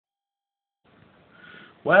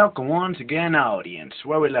Welcome once again, audience.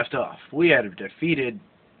 Where we left off, we had defeated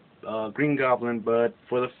Green Goblin, but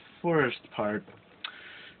for the first part,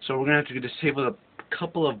 so we're gonna have to disable a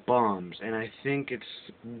couple of bombs, and I think it's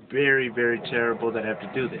very, very terrible that I have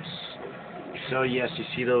to do this. So yes, you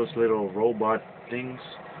see those little robot things?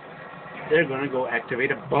 They're gonna go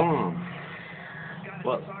activate a bomb.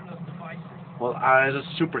 Well, well, I as a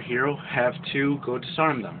superhero have to go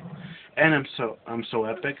disarm them, and I'm so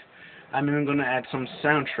epic. I'm even gonna add some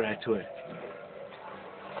soundtrack to it.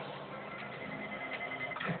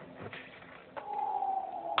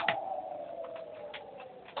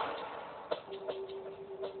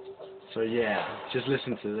 So yeah, just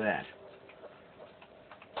listen to that.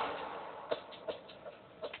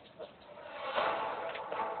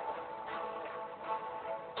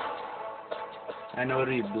 I know it'd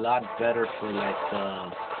be a lot better for like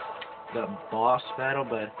the boss battle,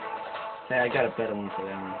 but hey, I got a better one for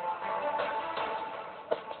that one.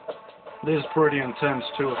 This is pretty intense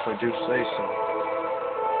too, if I do say so.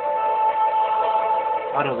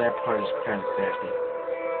 Although that part is kind of crappy.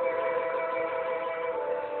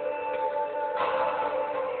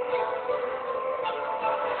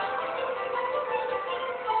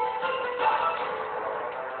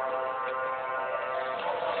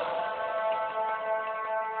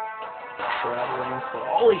 Traveling for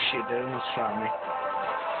holy shit, that almost shot me.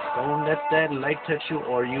 Don't let that light touch you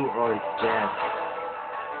or you are dead.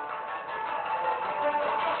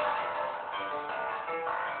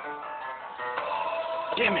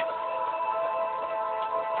 Damn it!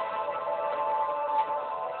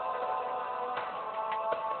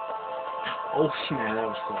 Oh man, that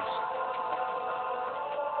was close.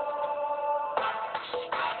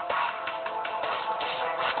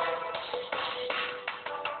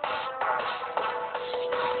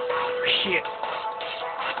 Shit!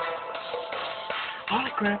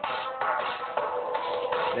 Holy crap!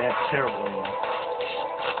 That's terrible.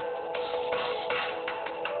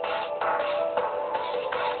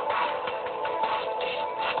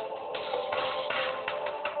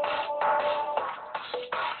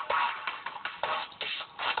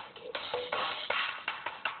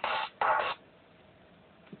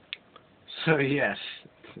 So yes.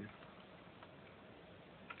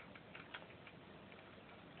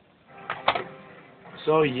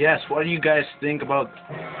 So yes, what do you guys think about?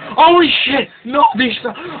 Holy shit! No, this.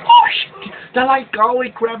 Holy shit! That like, holy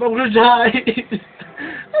crap! I'm gonna die.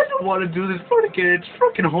 I don't want to do this for the kid. It's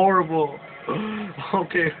freaking horrible.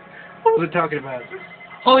 Okay, what was I talking about?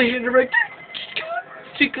 Holy shit! Right there.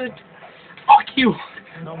 She could. Fuck you.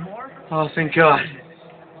 No more? Oh, thank God.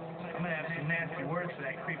 I'm gonna have some nasty words for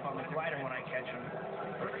that creep on the glider when I catch him.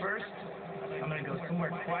 But first, I'm gonna go somewhere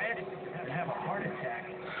quiet and have a heart attack.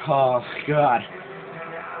 Oh God.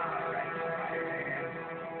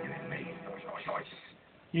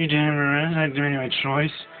 You damn right, I made my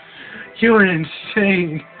choice. You were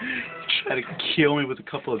insane. You tried to kill me with a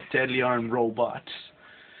couple of deadly armed robots.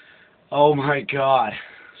 Oh my God.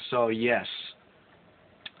 So yes.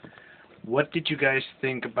 What did you guys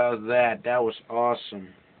think about that? That was awesome.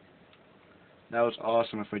 That was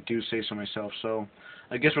awesome if I do say so myself. So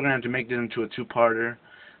I guess we're gonna have to make this into a two-parter.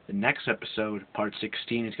 The next episode, part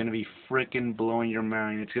 16, is gonna be freaking blowing your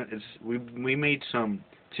mind. We made some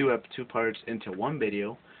two parts into one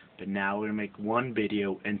video, but now we're gonna make one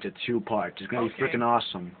video into two parts. It's gonna be freaking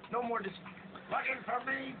awesome. No more just looking for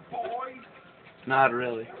me, boy. Not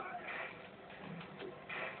really.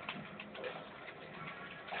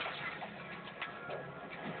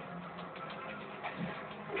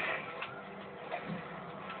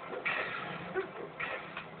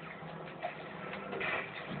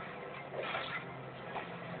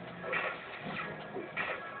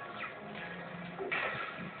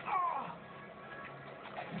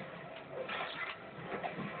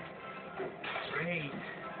 Great.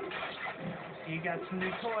 So you got some new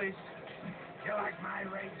toys. You like my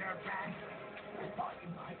Razorback?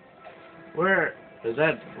 Where is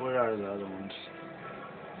that? Where are the other ones?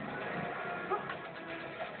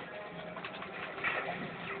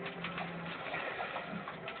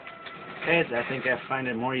 Heads, I think I find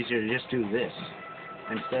it more easier to just do this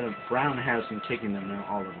instead of roundhouse and kicking them now,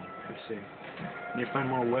 all of them. Let's see. When you find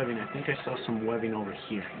more webbing, I think I saw some webbing over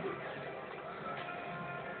here.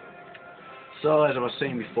 So as I was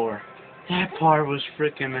saying before, that part was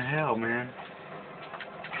freaking hell, man.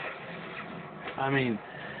 I mean,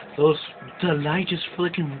 the light just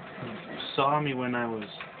freaking saw me when I was.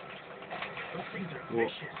 Those things are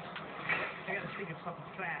vicious. I gotta think of something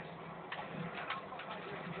fast.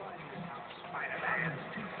 Spider-Man,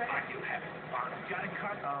 too fast. You haven't gotta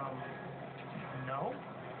cut. No.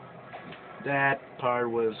 That part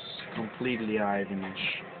was completely Ivanish.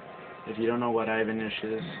 If you don't know what Ivanish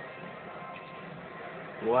is,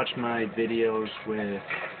 watch my videos with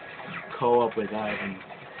Co-op with Ivan.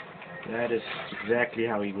 That is exactly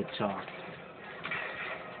how he would talk.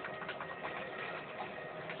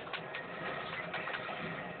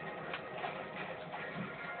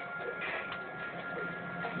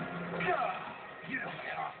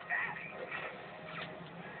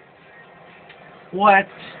 What?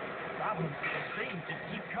 Goblins, they just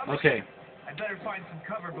keep coming. Okay. I better find some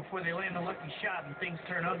cover before they land a lucky shot and things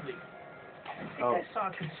turn ugly. I think Oh. I saw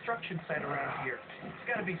a construction site around here. It's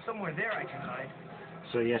got to be somewhere there I can hide.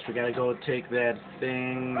 So yes, we gotta go take that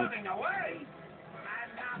thing. Running away?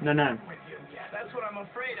 No. That's what I'm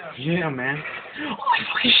afraid of. Yeah, man. Oh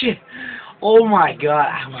fucking shit! Oh my god!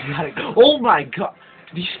 Oh my god!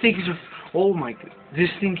 These things are. Oh my god! This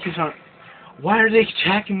thing keeps on. Why are they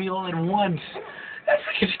attacking me all at once? That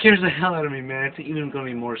freaking scares the hell out of me, man. It's even gonna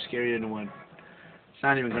be more scary than one. It's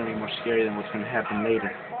not even gonna be more scary than what's gonna happen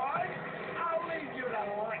later. I'll leave you to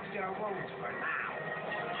lick your wounds for now.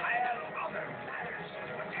 I have other matters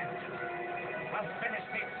to attend to. We'll finish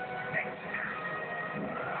this next time.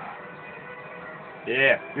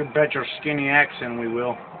 Yeah, you bet your skinny accent we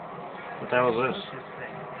will. What the hell is What's this? this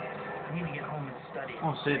thing? I need to get home and study it.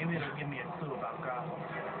 Oh, see. Maybe it'll give me a clue about goblins.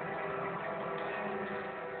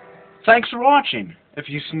 Thanks for watching. If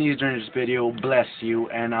you sneeze during this video, bless you,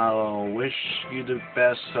 and I'll wish you the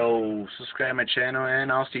best, so subscribe my channel,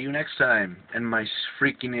 and I'll see you next time, in my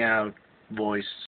freaking out voice.